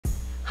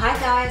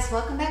guys,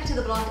 welcome back to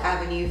the Blonde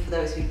Avenue. For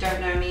those who don't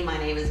know me, my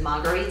name is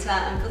Margarita,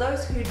 and for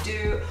those who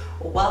do,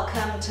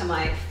 welcome to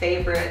my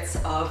favorites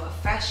of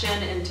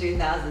fashion in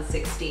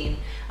 2016.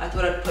 I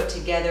thought I'd put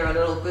together a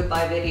little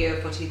goodbye video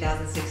for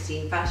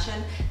 2016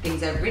 fashion,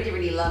 things I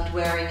really loved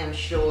wearing. I'm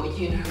sure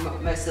you know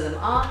what most of them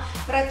are,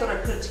 but I thought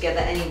I'd put it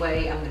together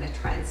anyway. I'm going to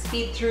try and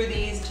speed through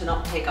these to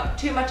not take up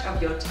too much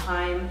of your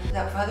time.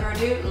 Without further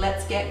ado,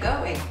 let's get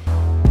going.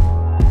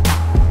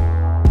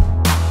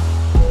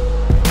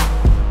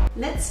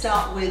 Let's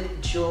start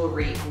with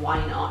jewelry,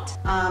 why not?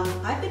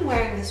 I've been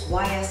wearing this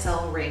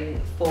YSL ring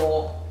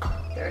for,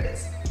 there it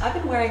is. I've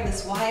been wearing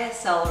this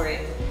YSL ring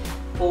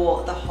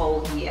for the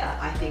whole year.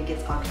 I think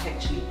it's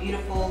architecturally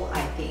beautiful.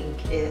 I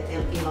think it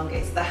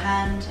elongates the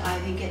hand. I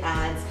think it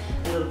adds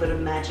a little bit of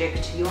magic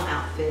to your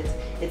outfit.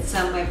 It's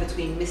somewhere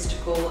between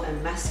mystical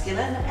and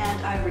masculine,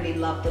 and I really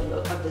love the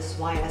look of this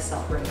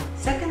YSL ring.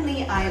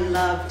 Secondly, I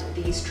loved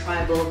these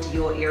tribal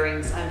Dior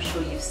earrings. I'm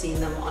sure you've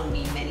seen them on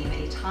me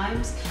many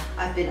times.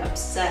 I've been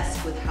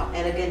obsessed with how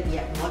elegant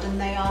yet modern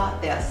they are.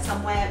 They are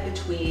somewhere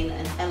between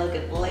an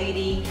elegant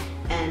lady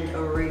and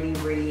a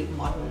really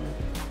modern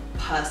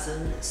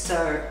person,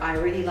 so I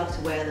really love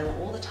to wear them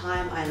all the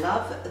time. I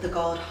love the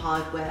gold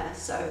hardware,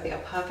 so they are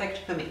perfect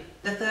for me.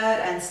 The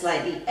third and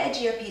slightly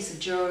edgier piece of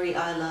jewelry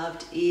I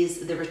loved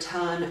is the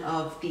return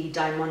of the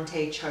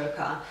Diamante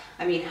choker.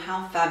 I mean,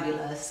 how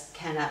fabulous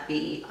can that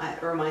be?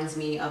 It reminds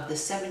me of the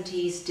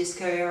 70s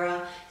disco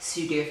era,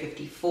 Studio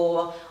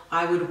 54.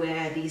 I would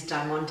wear these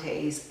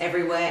Diamantes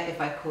everywhere if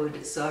I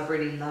could, so I've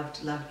really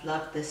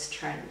loved this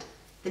trend.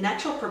 The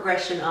natural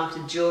progression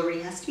after jewelry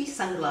has to be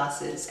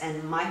sunglasses,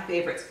 and my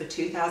favorites for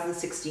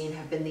 2016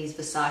 have been these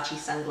Versace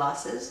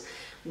sunglasses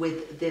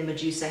with the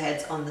Medusa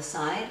heads on the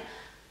side.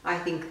 I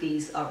think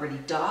these are really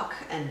dark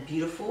and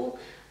beautiful.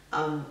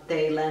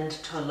 They lend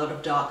to a lot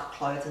of dark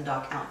clothes and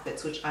dark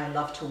outfits, which I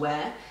love to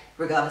wear,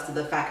 regardless of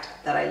the fact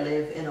that I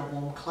live in a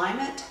warm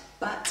climate.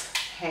 But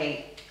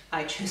hey,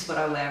 I choose what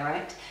I wear,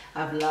 right?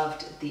 I've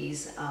loved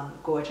these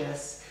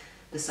gorgeous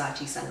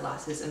Versace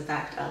sunglasses. In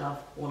fact, I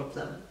love all of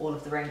them, all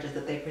of the ranges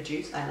that they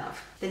produce, I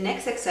love. The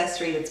next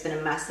accessory that's been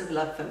a massive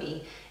love for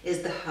me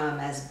is the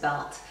Hermes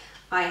belt.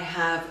 I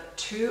have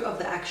two of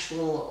the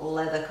actual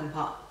leather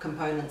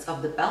components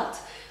of the belt.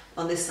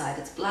 On this side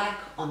it's black,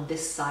 on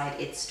this side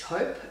it's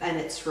taupe, and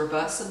it's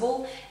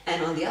reversible.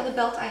 And on the other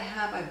belt I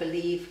have, I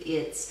believe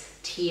it's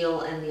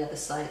teal, and the other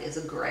side is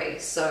a gray.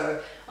 So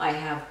I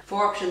have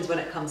four options when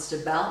it comes to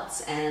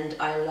belts, and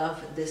I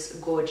love this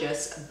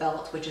gorgeous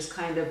belt, which is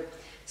kind of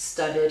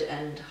studded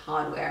and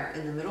hardware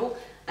in the middle,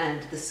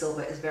 and the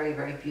silver is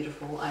very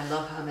beautiful. I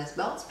love Hermes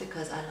belts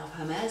because I love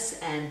Hermes,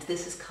 and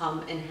this has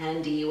come in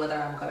handy whether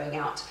I'm going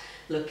out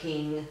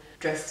looking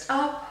dressed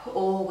up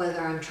or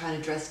whether I'm trying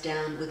to dress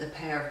down with a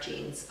pair of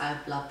jeans.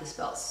 I've loved this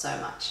belt so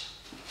much.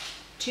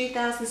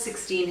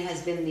 2016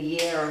 has been the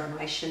year of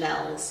my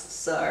Chanels,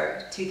 so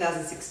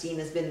 2016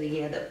 has been the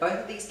year that both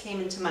of these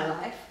came into my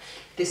life.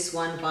 This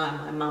one by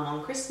my mum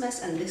on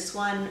Christmas, and this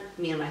one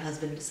me and my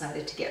husband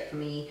decided to get for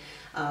me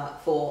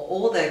for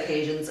all the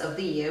occasions of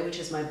the year, which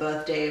is my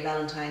birthday,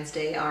 Valentine's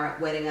Day, our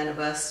wedding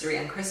anniversary,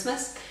 and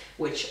Christmas,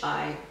 which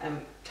I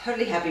am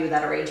totally happy with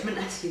that arrangement.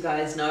 As you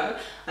guys know,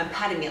 I'm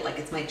patting it like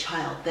it's my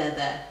child.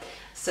 There.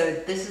 So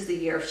this is the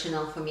year of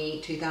Chanel for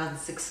me,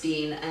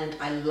 2016, and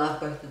I love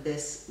both of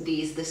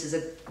these. This is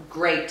a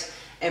great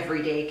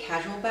everyday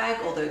casual bag,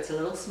 although it's a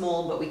little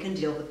small, but we can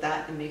deal with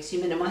that. It makes you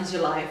minimize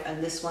your life,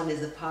 and this one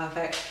is a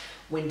perfect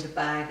winter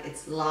bag.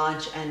 It's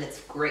large and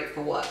it's great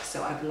for work,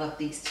 so I've loved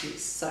these two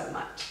so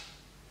much.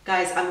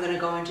 Guys, I'm going to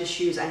go into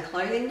shoes and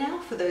clothing now.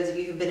 For those of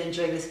you who've been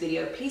enjoying this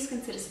video, please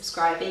consider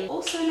subscribing.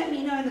 Also, let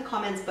me know in the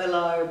comments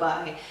below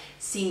by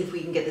seeing if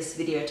we can get this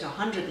video to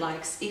 100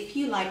 likes if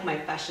you like my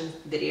fashion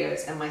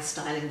videos and my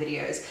styling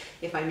videos.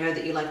 If I know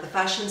that you like the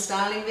fashion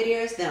styling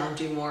videos, then I'll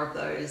do more of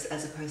those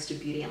as opposed to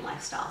beauty and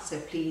lifestyle. So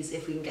please,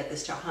 if we can get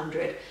this to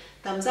 100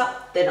 thumbs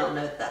up, then I'll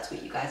know that that's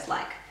what you guys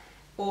like.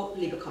 Or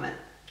leave a comment.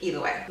 Either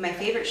way. My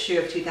favorite shoe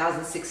of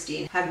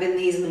 2016 have been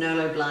these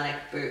Manolo Blahnik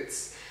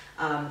boots.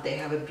 They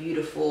have a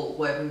beautiful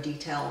woven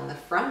detail on the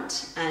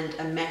front and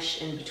a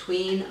mesh in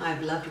between.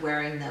 I've loved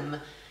wearing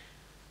them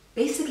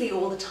basically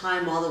all the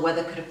time while the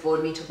weather could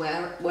afford me to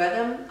wear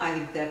them. I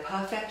think they're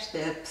perfect.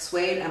 They're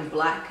suede and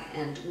black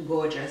and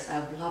gorgeous.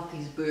 I love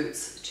these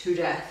boots to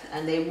death,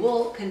 and they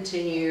will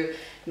continue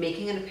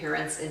making an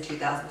appearance in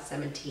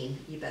 2017,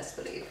 you best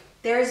believe.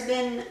 There's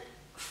been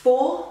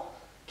 4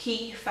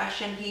 key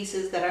fashion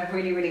pieces that I've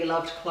really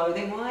loved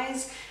clothing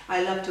wise.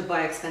 I love to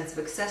buy expensive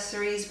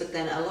accessories, but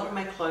then a lot of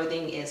my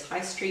clothing is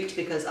high street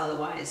because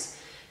otherwise,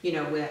 you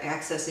know, we're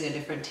accessing a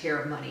different tier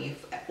of money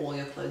if all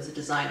your clothes are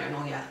designer and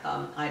all your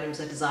items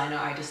are designer.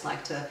 I just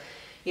like to,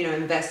 you know,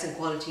 invest in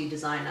quality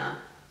designer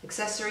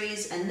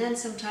accessories, and then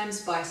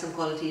sometimes buy some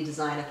quality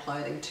designer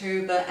clothing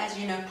too. But as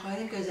you know,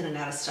 clothing goes in and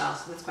out of style,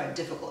 so that's quite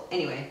difficult.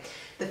 Anyway,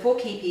 the 4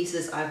 key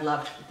pieces I've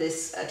loved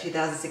this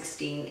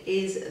 2016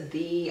 is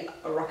the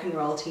rock and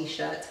roll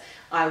t-shirt.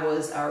 I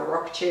was a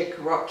rock chick,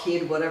 rock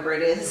kid, whatever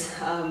it is,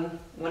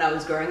 when I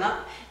was growing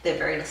up. They're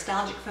very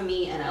nostalgic for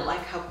me and I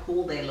like how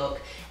cool they look.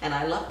 And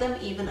I love them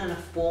even in a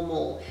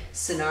formal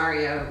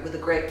scenario with a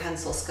great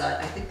pencil skirt.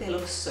 I think they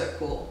look so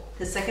cool.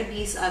 The second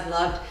piece I've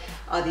loved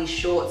are these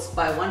shorts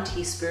by 1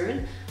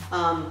 Teaspoon.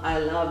 I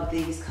love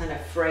these kind of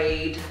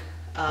frayed,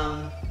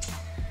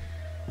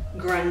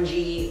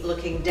 grungy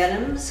looking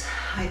denims.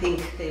 I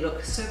think they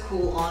look so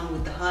cool on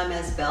with the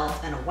Hermes belt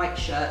and a white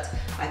shirt.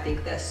 I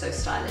think they're so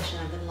stylish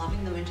and I've been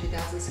loving them in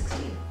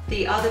 2016.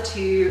 The other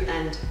two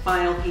and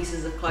final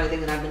pieces of clothing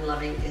that I've been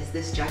loving is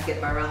this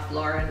jacket by Ralph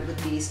Lauren with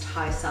these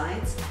tie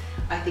sides.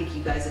 I think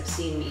you guys have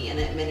seen me in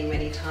it many,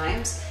 many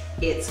times.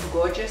 It's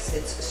gorgeous,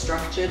 it's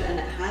structured, and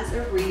it has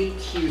a really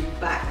cute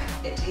back.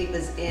 It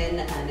tapers in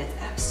and it's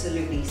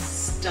absolutely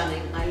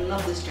stunning. I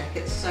love this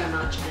jacket so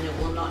much and it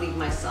will not leave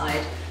my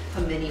side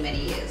for many,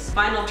 many years.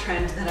 Final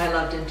trend that I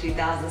loved in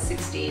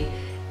 2016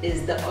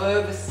 is the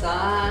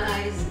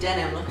oversized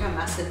denim. Look how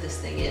massive this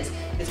thing is.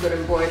 It's got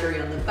embroidery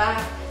on the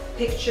back,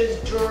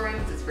 pictures,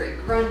 drawings. It's very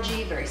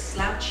grungy, very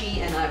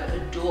slouchy, and I've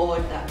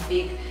adored that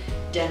big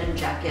denim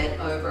jacket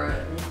over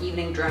an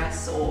evening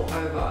dress or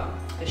over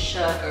a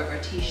shirt, over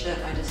a t-shirt.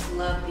 I just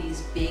love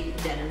these big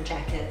denim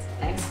jackets.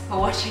 Thanks for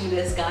watching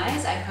this,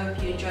 guys. I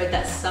hope you enjoyed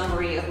that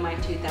summary of my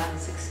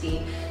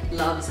 2016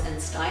 loves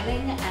and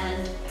styling,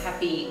 and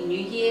Happy New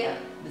Year.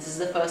 This is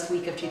the first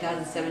week of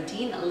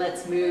 2017.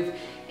 Let's move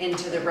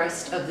into the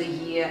rest of the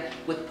year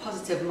with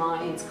positive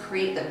minds,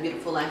 create that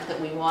beautiful life that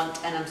we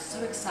want. And I'm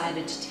so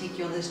excited to take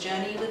you on this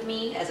journey with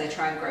me as I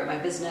try and grow my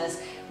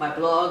business, my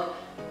blog,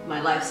 my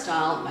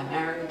lifestyle, my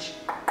marriage,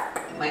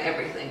 my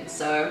everything.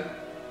 So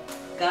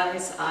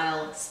guys,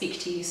 I'll speak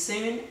to you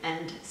soon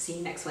and see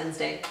you next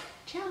Wednesday.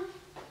 Ciao.